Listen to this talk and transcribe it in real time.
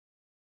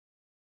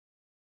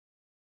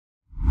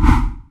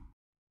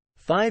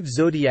5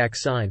 zodiac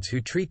signs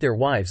who treat their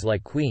wives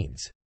like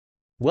queens.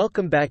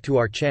 Welcome back to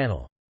our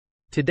channel.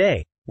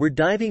 Today, we're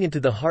diving into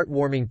the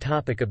heartwarming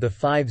topic of the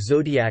 5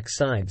 zodiac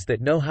signs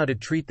that know how to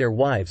treat their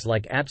wives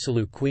like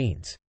absolute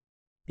queens.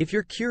 If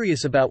you're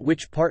curious about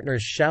which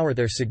partners shower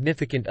their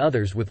significant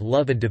others with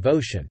love and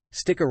devotion,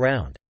 stick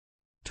around.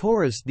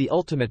 Taurus, the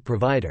ultimate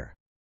provider.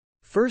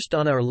 First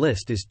on our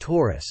list is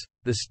Taurus,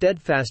 the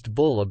steadfast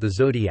bull of the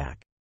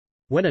zodiac.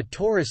 When a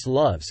Taurus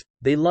loves,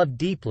 they love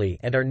deeply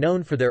and are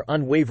known for their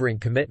unwavering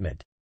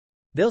commitment.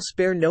 They'll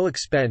spare no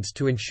expense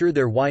to ensure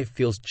their wife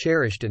feels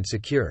cherished and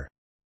secure.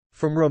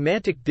 From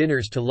romantic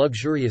dinners to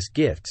luxurious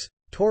gifts,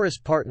 Taurus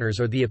partners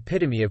are the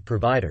epitome of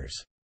providers.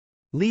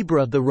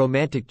 Libra, the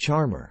romantic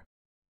charmer.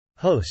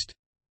 Host.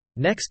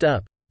 Next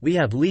up, we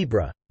have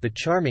Libra, the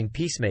charming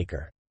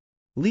peacemaker.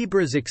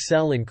 Libras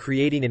excel in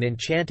creating an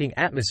enchanting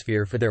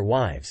atmosphere for their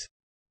wives.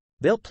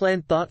 They'll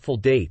plan thoughtful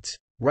dates,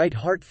 write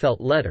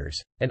heartfelt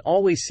letters, and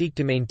always seek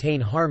to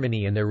maintain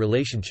harmony in their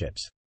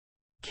relationships.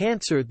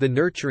 Cancer, the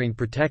nurturing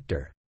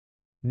protector.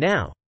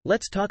 Now,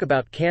 let's talk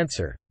about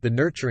Cancer, the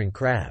nurturing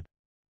crab.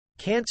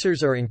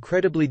 Cancers are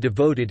incredibly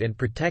devoted and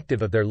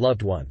protective of their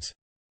loved ones.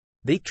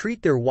 They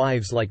treat their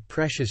wives like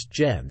precious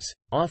gems,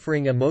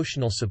 offering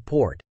emotional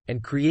support,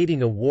 and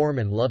creating a warm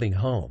and loving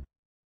home.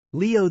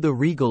 Leo, the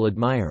regal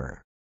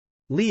admirer.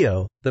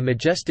 Leo, the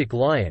majestic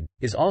lion,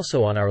 is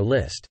also on our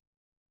list.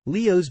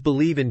 Leos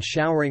believe in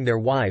showering their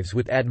wives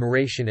with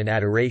admiration and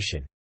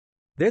adoration.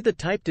 They're the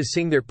type to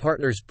sing their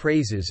partner's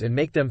praises and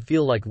make them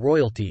feel like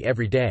royalty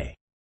every day.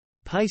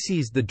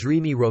 Pisces, the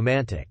dreamy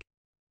romantic.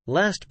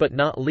 Last but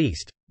not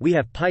least, we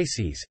have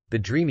Pisces, the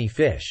dreamy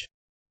fish.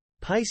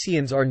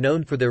 Pisceans are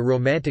known for their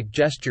romantic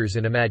gestures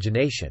and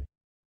imagination.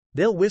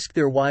 They'll whisk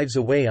their wives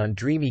away on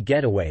dreamy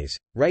getaways,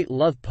 write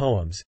love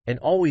poems, and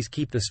always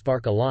keep the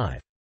spark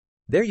alive.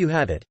 There you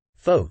have it,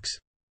 folks.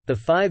 The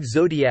 5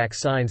 zodiac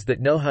signs that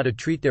know how to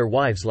treat their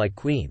wives like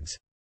queens.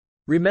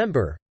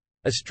 Remember,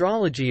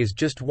 astrology is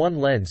just one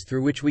lens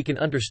through which we can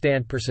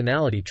understand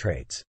personality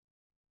traits.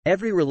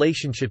 Every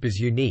relationship is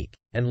unique,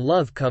 and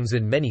love comes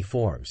in many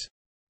forms.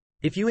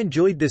 If you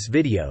enjoyed this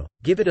video,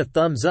 give it a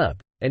thumbs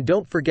up, and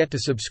don't forget to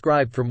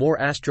subscribe for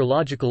more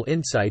astrological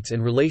insights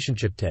and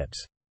relationship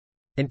tips.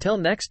 Until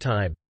next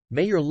time,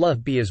 may your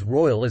love be as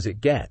royal as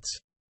it gets.